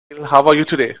How are you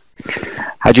today?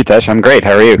 Hi, Jitesh. I'm great.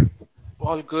 How are you?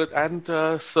 All good. And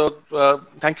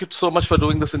thank you so much for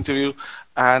doing this interview.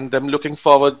 And I'm looking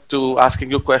forward to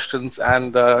asking you questions.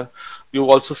 And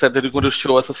you also said that you're going to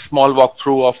show us a small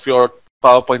walkthrough of your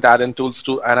PowerPoint add-in tools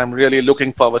too. And I'm really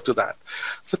looking forward to that.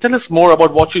 So tell us more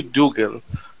about what you do, Gil.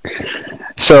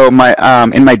 So my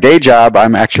in my day job,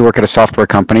 I'm actually work at a software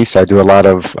company. So I do a lot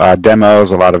of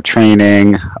demos, a lot of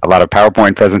training, a lot of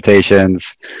PowerPoint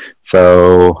presentations.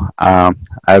 So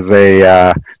as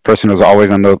a person who's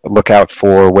always on the lookout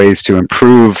for ways to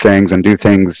improve things and do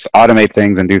things, automate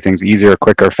things, and do things easier,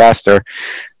 quicker, faster,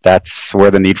 that's where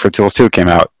the need for Tools 2 came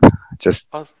out. Just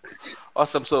Awes-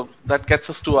 Awesome. So that gets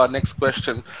us to our next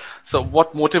question. So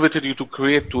what motivated you to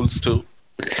create tools too?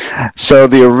 So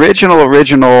the original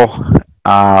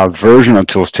version of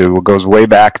Tools 2 goes way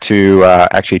back to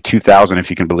actually 2000, if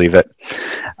you can believe it.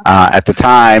 At the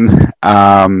time,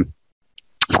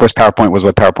 of course, PowerPoint was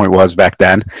what PowerPoint was back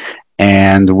then,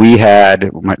 and we had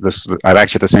I'm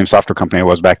actually at the same software company I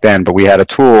was back then, but we had a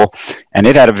tool, and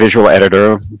it had a visual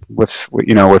editor with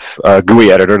a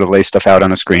GUI editor to lay stuff out on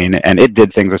the screen, and it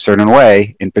did things a certain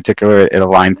way. In particular, it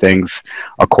aligned things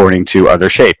according to other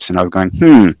shapes, and I was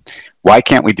going, why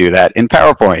can't we do that in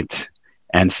PowerPoint?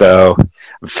 And so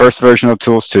the first version of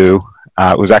Tools 2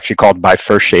 was actually called By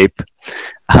First Shape.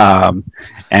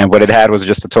 And what it had was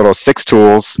just a total of 6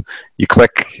 tools. You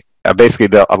click basically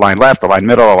the align left, align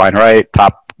middle, align right,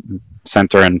 top,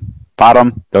 center, and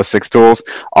bottom, those 6 tools,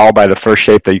 all by the first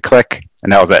shape that you click,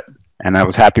 and that was it. And I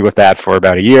was happy with that for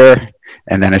about a year,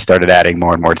 and then I started adding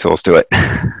more and more tools to it.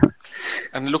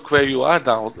 And look where you are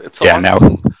now. It's Yeah, now.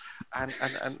 awesome.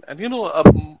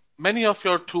 Many of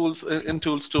your tools in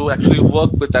Tools to actually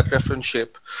work with that reference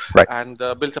shape Right. and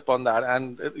built upon that.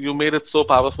 And you made it so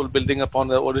powerful, building upon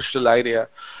the original idea.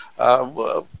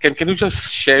 Can you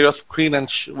just share your screen and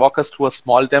walk us through a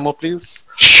small demo, please?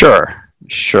 Sure.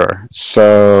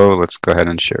 So let's go ahead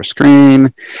and share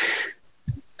screen.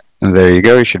 And there you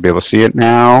go. You should be able to see it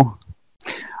now.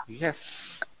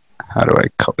 Yes. How do I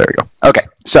call? There we go. Okay.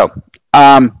 So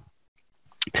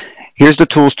here's the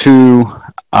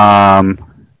ToolsToo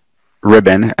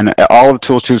ribbon, and all of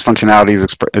ToolsToo's functionality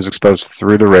is exposed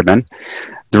through the ribbon.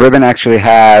 The ribbon actually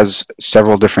has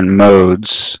several different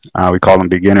modes. We call them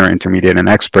beginner, intermediate, and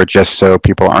expert, just so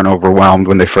people aren't overwhelmed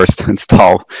when they first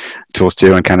install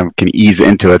ToolsToo and kind of can ease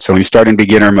into it. So when you start in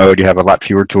beginner mode, you have a lot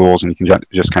fewer tools, and you can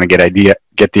just kind of get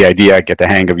the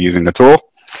hang of using the tool.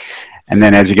 And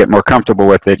then as you get more comfortable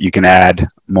with it, you can add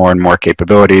more and more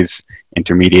capabilities.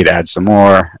 Intermediate adds some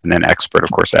more, and then expert, of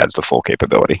course, adds the full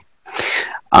capability.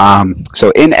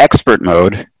 So in expert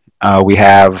mode, we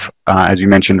have, as you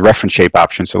mentioned, reference shape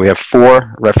options. So we have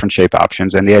 4 reference shape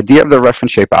options, and the idea of the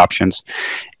reference shape options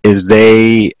is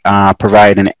they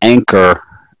provide an anchor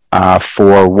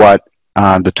for what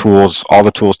all the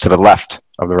tools to the left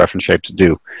of the reference shapes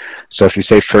do. So if you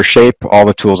say first shape, all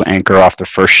the tools anchor off the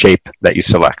first shape that you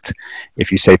select.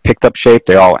 If you say picked up shape,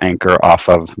 they all anchor off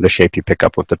of the shape you pick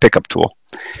up with the pickup tool.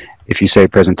 If you say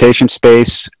presentation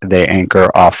space, they anchor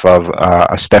off of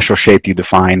a special shape you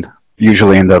define,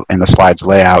 usually in the slide's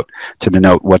layout, to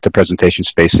denote what the presentation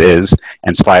space is.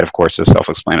 And slide, of course, is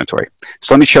self-explanatory.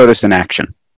 So let me show this in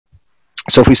action.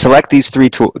 So if we select these three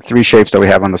shapes that we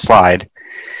have on the slide,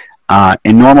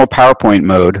 in normal PowerPoint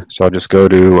mode, so I'll just go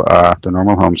to the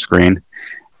normal home screen,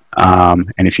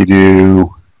 and if you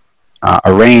do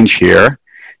arrange here,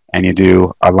 and you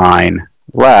do align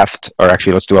left, or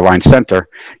actually let's do align center,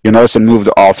 you'll notice it moved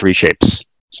all 3 shapes.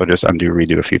 So just undo,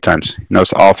 redo a few times.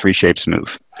 Notice all 3 shapes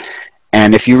move.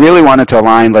 And if you really wanted to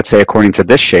align, let's say, according to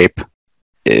this shape,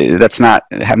 that's not,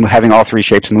 having all 3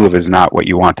 shapes move is not what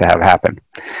you want to have happen.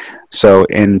 So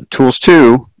in Tools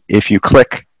 2, if you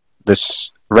click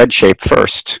this red shape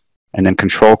first, and then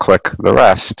control click the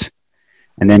rest,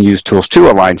 and then use Tools 2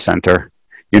 align center,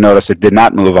 you notice it did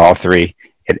not move all 3.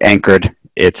 It anchored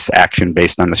its action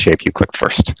based on the shape you clicked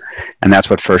first. And that's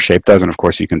what first shape does. And of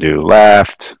course you can do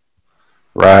left,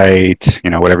 right,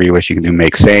 whatever you wish. You can do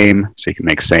make same, so you can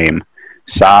make same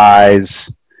size.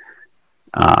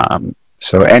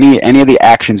 So any of the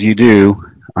actions you do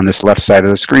on this left side of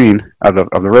the screen, of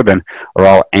the ribbon, are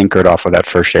all anchored off of that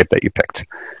first shape that you picked.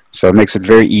 So it makes it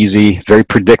very easy, very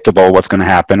predictable what's going to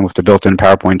happen with the built-in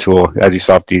PowerPoint tool. As you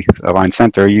saw at the Align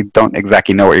Center, you don't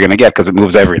exactly know what you're going to get because it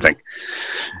moves everything.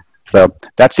 So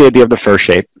that's the idea of the first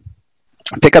shape.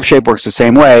 Pickup shape works the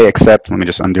same way, except, let me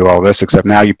just undo all this, except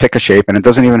now you pick a shape, and it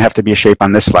doesn't even have to be a shape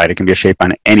on this slide. It can be a shape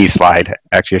on any slide,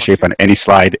 actually a shape on any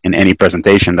slide in any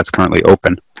presentation that's currently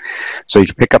open. So you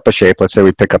can pick up a shape. Let's say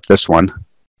we pick up this one.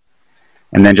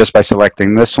 And then just by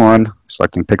selecting this one,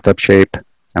 selecting picked up shape,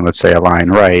 and let's say align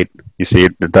right, You see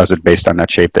it does it based on that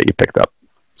shape that you picked up.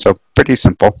 So pretty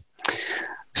simple.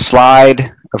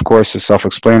 Slide, of course, is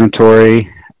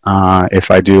self-explanatory.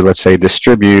 If I do, let's say,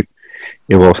 distribute,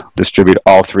 it will distribute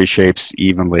all three shapes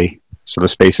evenly. So the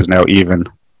space is now even.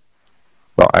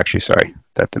 Well, actually, sorry,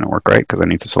 that didn't work right because I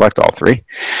need to select all three.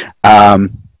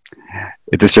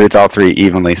 It distributes all three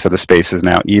evenly, so the space is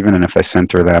now even, and if I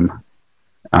center them,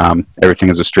 everything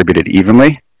is distributed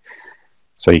evenly.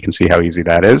 So you can see how easy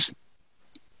that is.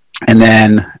 And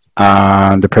then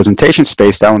the presentation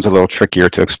space, that one's a little trickier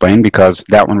to explain because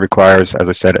that one requires, as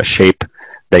I said, a shape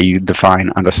that you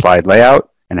define on the slide layout,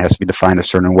 and it has to be defined a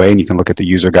certain way, and you can look at the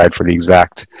user guide for the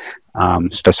exact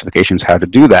specifications how to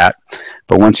do that.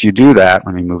 But once you do that,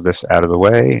 let me move this out of the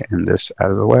way and this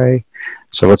out of the way.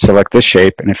 So let's select this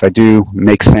shape, and if I do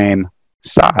make same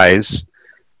size,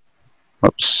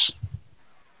 whoops,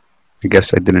 I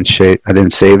guess I didn't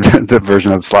save the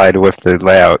version of the slide with the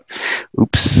layout.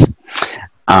 Oops.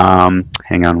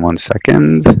 Hang on one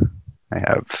second.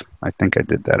 I think I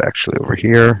did that actually over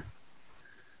here.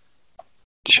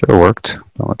 Should have worked,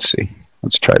 but let's see.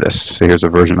 Let's try this. So here's a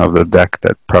version of the deck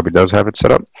that probably does have it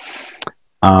set up.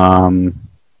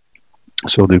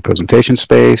 So we'll do presentation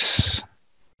space.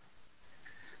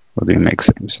 We'll do make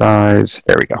same size.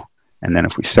 There we go. And then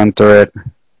if we center it,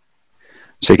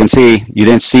 so you can see you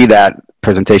didn't see that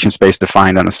presentation space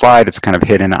defined on the slide. It's kind of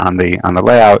hidden on the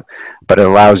layout, but it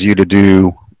allows you to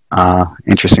do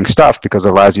interesting stuff because it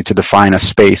allows you to define a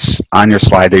space on your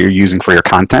slide that you're using for your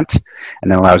content,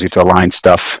 and then allows you to align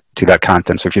stuff to that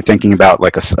content. So if you're thinking about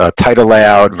like a title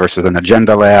layout versus an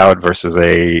agenda layout versus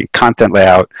a content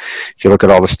layout, if you look at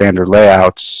all the standard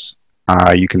layouts,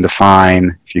 you can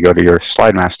define, if you go to your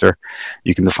slide master,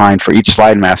 you can define for each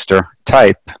slide master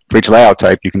type, for each layout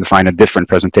type, you can define a different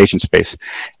presentation space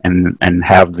and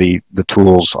have the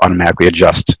tools automatically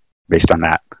adjust based on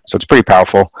that. So it's pretty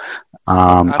powerful.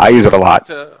 I use it a lot.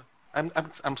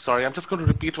 I'm sorry, I'm just going to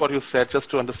repeat what you said just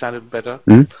to understand it better.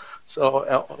 Mm-hmm.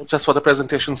 So just for the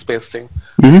presentation space thing.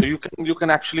 Mm-hmm. So you can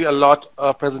actually allot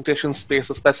a presentation space,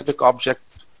 a specific object,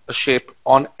 a shape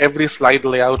on every slide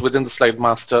layout within the slide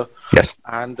master. Yes.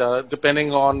 And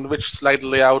depending on which slide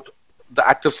layout the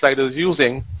active slide is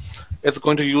using, it's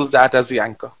going to use that as the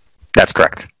anchor. That's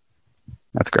correct.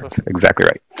 That's correct. Perfect. Exactly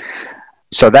right.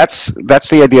 So that's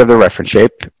the idea of the reference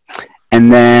shape.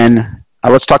 And then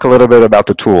let's talk a little bit about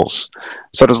the tools.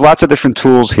 So there's lots of different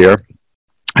tools here.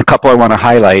 A couple I want to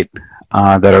highlight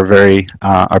that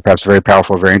are perhaps very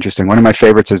powerful, very interesting. One of my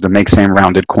favorites is the make same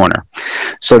rounded corner.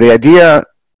 So the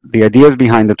ideas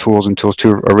behind the tools and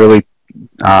ToolsToo are really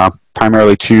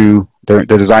primarily two. They're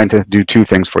designed to do two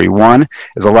things for you. One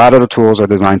is a lot of the tools are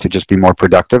designed to just be more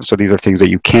productive. So these are things that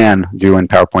you can do in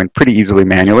PowerPoint pretty easily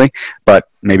manually, but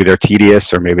maybe they're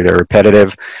tedious or maybe they're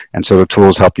repetitive. And so the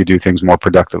tools help you do things more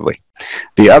productively.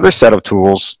 The other set of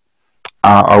tools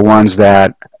are ones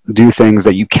that do things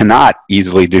that you cannot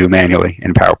easily do manually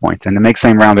in PowerPoint. And the make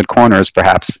same rounded corner is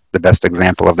perhaps the best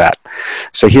example of that.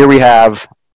 So here we have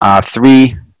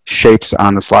three shapes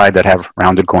on the slide that have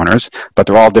rounded corners, but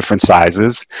they're all different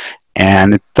sizes,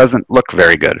 and it doesn't look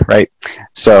very good, right?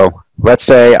 So let's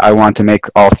say I want to make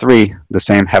all three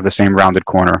have the same rounded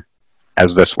corner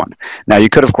as this one. Now you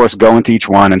could of course go into each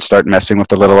one and start messing with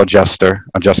the little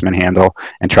adjustment handle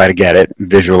and try to get it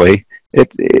visually.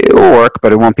 It'll work,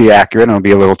 but it won't be accurate and it'll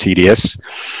be a little tedious.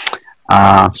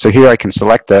 So here I can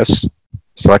select this,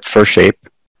 select first shape,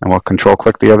 and we'll control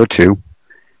click the other two,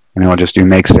 and then we'll just do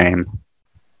make same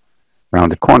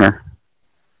rounded corner,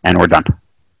 and we're done.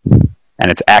 And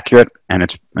it's accurate,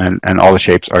 and all the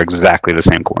shapes are exactly the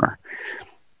same corner.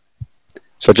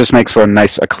 So it just makes for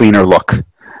a cleaner look,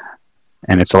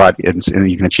 and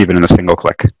you can achieve it in a single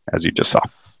click, as you just saw.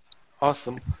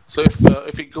 Awesome. So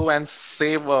if we go and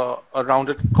save a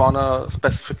rounded corner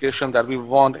specification that we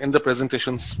want in the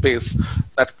presentation space,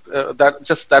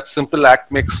 that simple act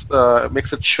makes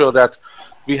it sure that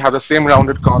we have the same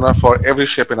rounded corner for every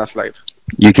shape in a slide.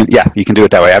 You can do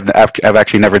it that way. I've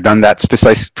actually never done that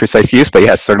precise use, but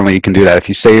yes, certainly you can do that.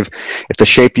 If the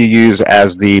shape you use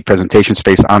as the presentation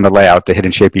space on the layout, the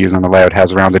hidden shape you use on the layout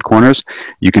has rounded corners,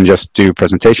 you can just do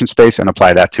presentation space and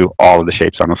apply that to all of the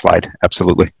shapes on the slide.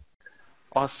 Absolutely.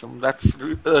 Awesome. That's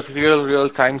a real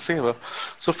time saver.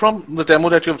 So from the demo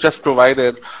that you've just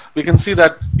provided, we can see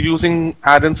that using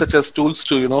add-ins such as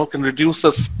ToolsToo, can reduce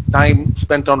the time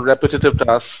spent on repetitive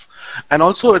tasks, and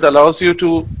also it allows you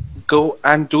to go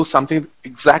and do something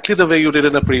exactly the way you did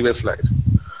in the previous slide.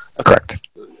 Okay. Correct.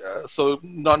 So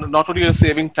not only are you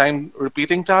saving time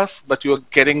repeating tasks, but you're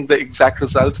getting the exact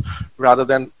result rather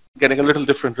than getting a little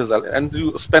different result, and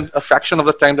you spend a fraction of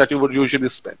the time that you would usually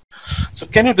spend. So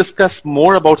can you discuss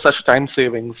more about such time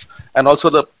savings and also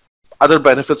the other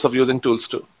benefits of using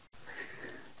ToolsToo?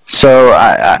 So,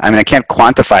 I mean, I can't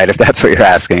quantify it if that's what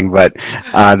you're asking, but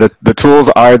the tools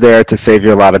are there to save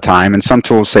you a lot of time, and some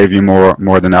tools save you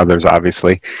more than others,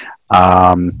 obviously.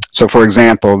 So, for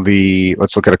example,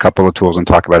 let's look at a couple of tools and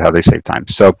talk about how they save time.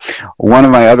 So, one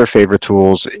of my other favorite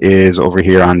tools is over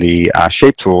here on the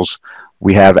Shape tools.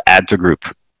 We have Add to Group,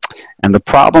 and the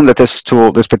problem that this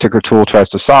particular tool tries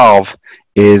to solve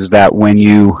is that when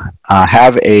you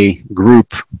have a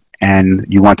group and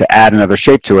you want to add another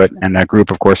shape to it, and that group,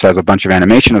 of course, has a bunch of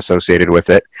animation associated with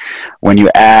it. When you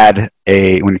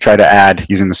try to add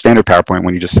using the standard PowerPoint,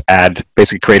 when you just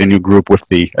basically create a new group with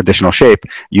the additional shape,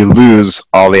 you lose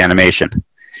all the animation,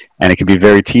 and it can be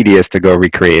very tedious to go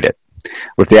recreate it.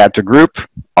 With the Add to Group,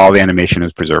 all the animation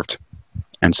is preserved.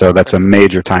 And so that's a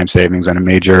major time savings and a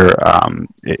major,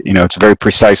 it's very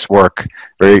precise work.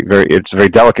 It's very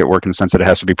delicate work in the sense that it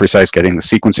has to be precise, getting the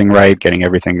sequencing right, getting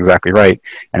everything exactly right.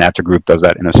 And Add to Group does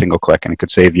that in a single click. And it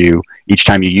could save you, each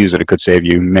time you use it, it could save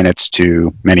you minutes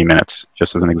to many minutes,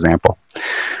 just as an example.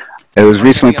 It was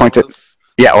recently pointed...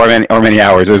 Yeah, or many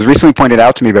hours. It was recently pointed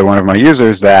out to me by one of my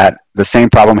users that the same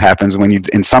problem happens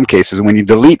in some cases, when you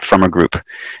delete from a group.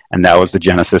 And that was the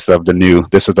genesis of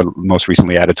this is the most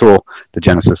recently added tool, the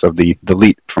genesis of the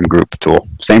delete from group tool.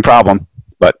 Same problem,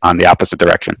 but on the opposite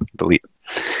direction, delete.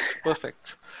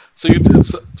 Perfect. So you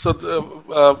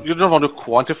don't want to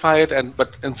quantify it,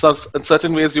 but in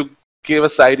certain ways you gave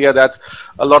us the idea that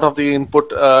a lot of the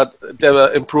input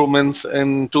improvements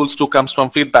in ToolsToo comes from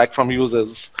feedback from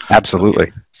users. Absolutely.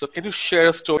 Okay. So can you share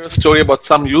a story about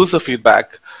some user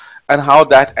feedback and how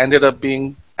that ended up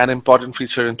being an important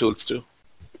feature in ToolsToo?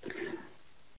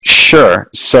 Sure.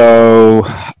 So,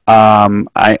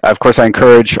 of course, I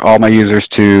encourage all my users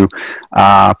to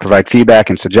provide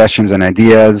feedback and suggestions and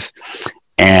ideas,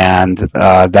 and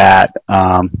that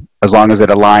as long as it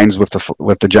aligns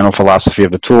with the general philosophy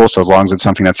of the tool, so as long as it's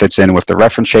something that fits in with the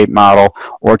reference shape model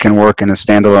or can work in as a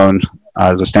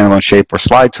standalone shape or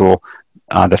slide tool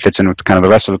that fits in with kind of the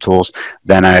rest of the tools,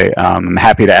 then I'm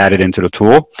happy to add it into the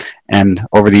tool. And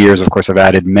over the years, of course, I've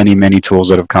added many tools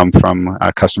that have come from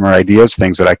customer ideas,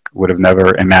 things that I would have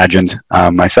never imagined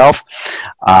myself.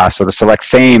 So the Select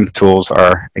Same tools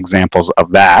are examples of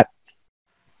that.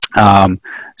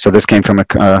 So this came from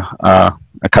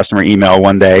a customer email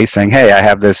one day saying, "Hey, I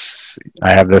have this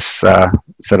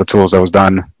set of tools that was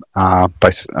done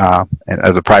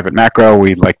as a private macro.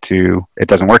 It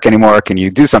doesn't work anymore. Can you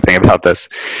do something about this?"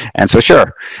 And so,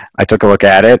 sure, I took a look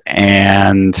at it,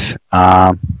 and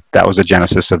that was the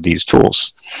genesis of these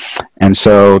tools. And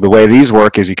so the way these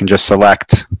work is you can just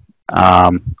select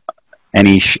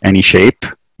any shape.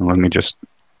 Let me just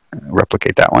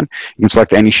replicate that one. You can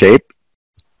select any shape.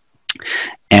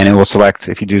 And it will select,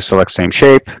 if you do select same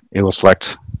shape, it will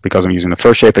select, because I'm using the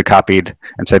first shape, it copied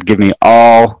and said, give me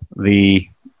all the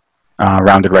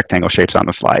rounded rectangle shapes on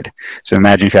the slide. So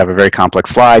imagine if you have a very complex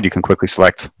slide, you can quickly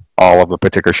select all of a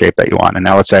particular shape that you want. And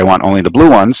now let's say I want only the blue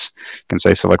ones. You can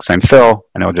say select same fill,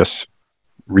 and it'll just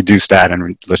reduce that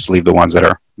and just leave the ones that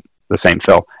are the same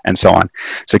fill, and so on.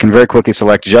 So you can very quickly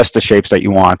select just the shapes that you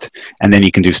want, and then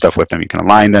you can do stuff with them. You can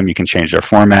align them, you can change their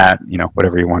format,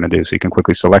 whatever you want to do. So you can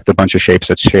quickly select a bunch of shapes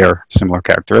that share similar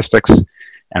characteristics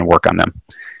and work on them.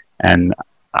 And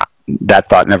that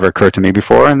thought never occurred to me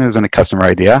before, and it was a customer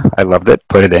idea. I loved it,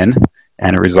 put it in,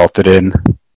 and it resulted in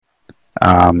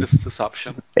this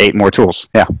option. 8 more tools.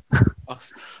 Yeah.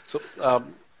 So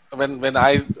when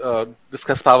I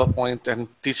discuss PowerPoint and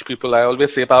teach people, I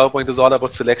always say PowerPoint is all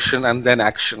about selection and then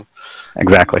action.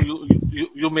 Exactly.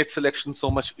 You make selection so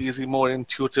much easy, more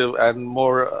intuitive, and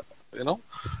more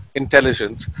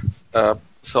intelligent.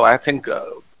 So I think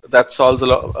that solves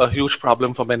a huge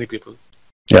problem for many people.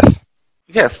 Yes.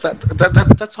 Yes,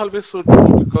 that's always so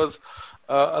true, because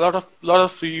a lot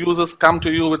of users come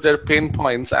to you with their pain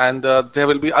points, and there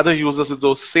will be other users with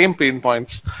those same pain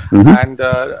points, and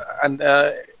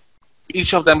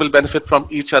each of them will benefit from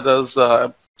each other's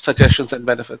suggestions and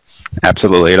benefits.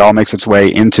 Absolutely, it all makes its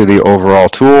way into the overall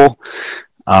tool,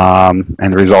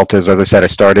 and the result is, as I said, I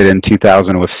started in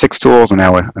 2000 with 6 tools, and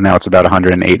now it's about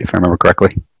 108, if I remember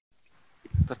correctly.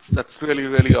 That's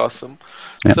really awesome.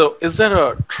 Yeah. So, is there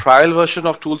a trial version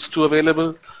of ToolsToo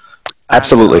available?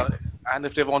 Absolutely. And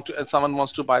if someone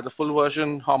wants to buy the full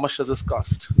version, how much does this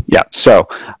cost? Yeah. So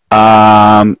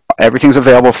everything's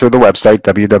available through the website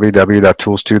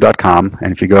www.toolstoo.com,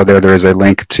 and if you go there is a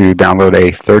link to download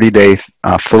a 30-day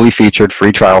fully featured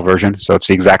free trial version. So it's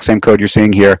the exact same code you're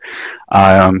seeing here.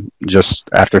 Just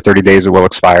after 30 days, it will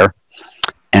expire.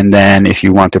 And then if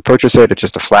you want to purchase it, it's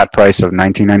just a flat price of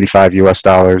 $19.95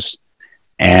 US,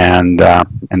 and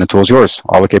the tool's yours,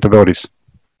 all the capabilities.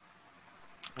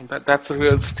 That's a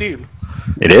real steal.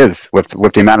 It is. With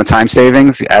the amount of time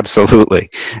savings,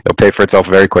 absolutely. It'll pay for itself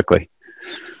very quickly.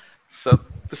 So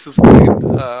this is great.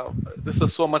 This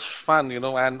is so much fun,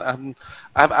 and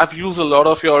I've used a lot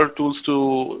of your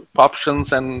ToolsToo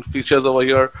options and features over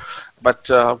here, but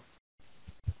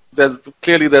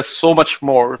there's so much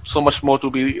more to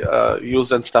be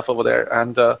used and stuff over there,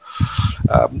 and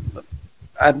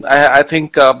I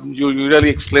think you really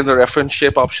explained the reference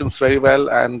shape options very well,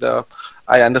 and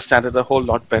I understand it a whole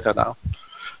lot better now.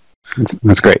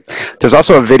 That's great. There's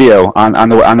also a video on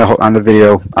the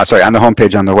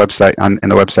homepage on the website. In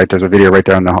the website, there's a video right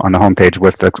there on the homepage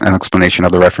with an explanation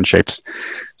of the reference shapes.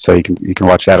 So you can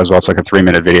watch that as well. It's like a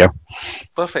 3-minute video.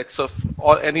 Perfect. So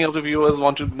if any of the viewers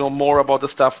want to know more about the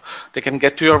stuff, they can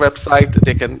get to your website.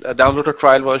 They can download a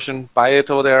trial version, buy it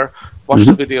over there, watch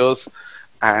the videos,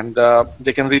 and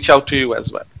they can reach out to you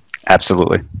as well.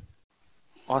 Absolutely.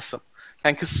 Awesome.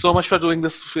 Thank you so much for doing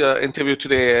this interview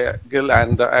today, Gil,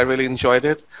 and I really enjoyed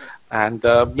it. And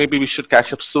maybe we should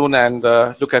catch up soon and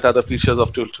look at other features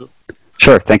of ToolsToo.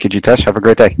 Sure. Thank you, Jitesh. Have a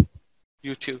great day.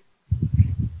 You too.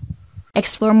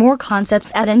 Explore more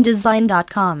concepts at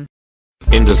Indezine.com.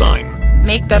 Indezine.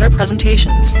 Make better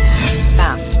presentations.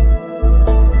 Fast.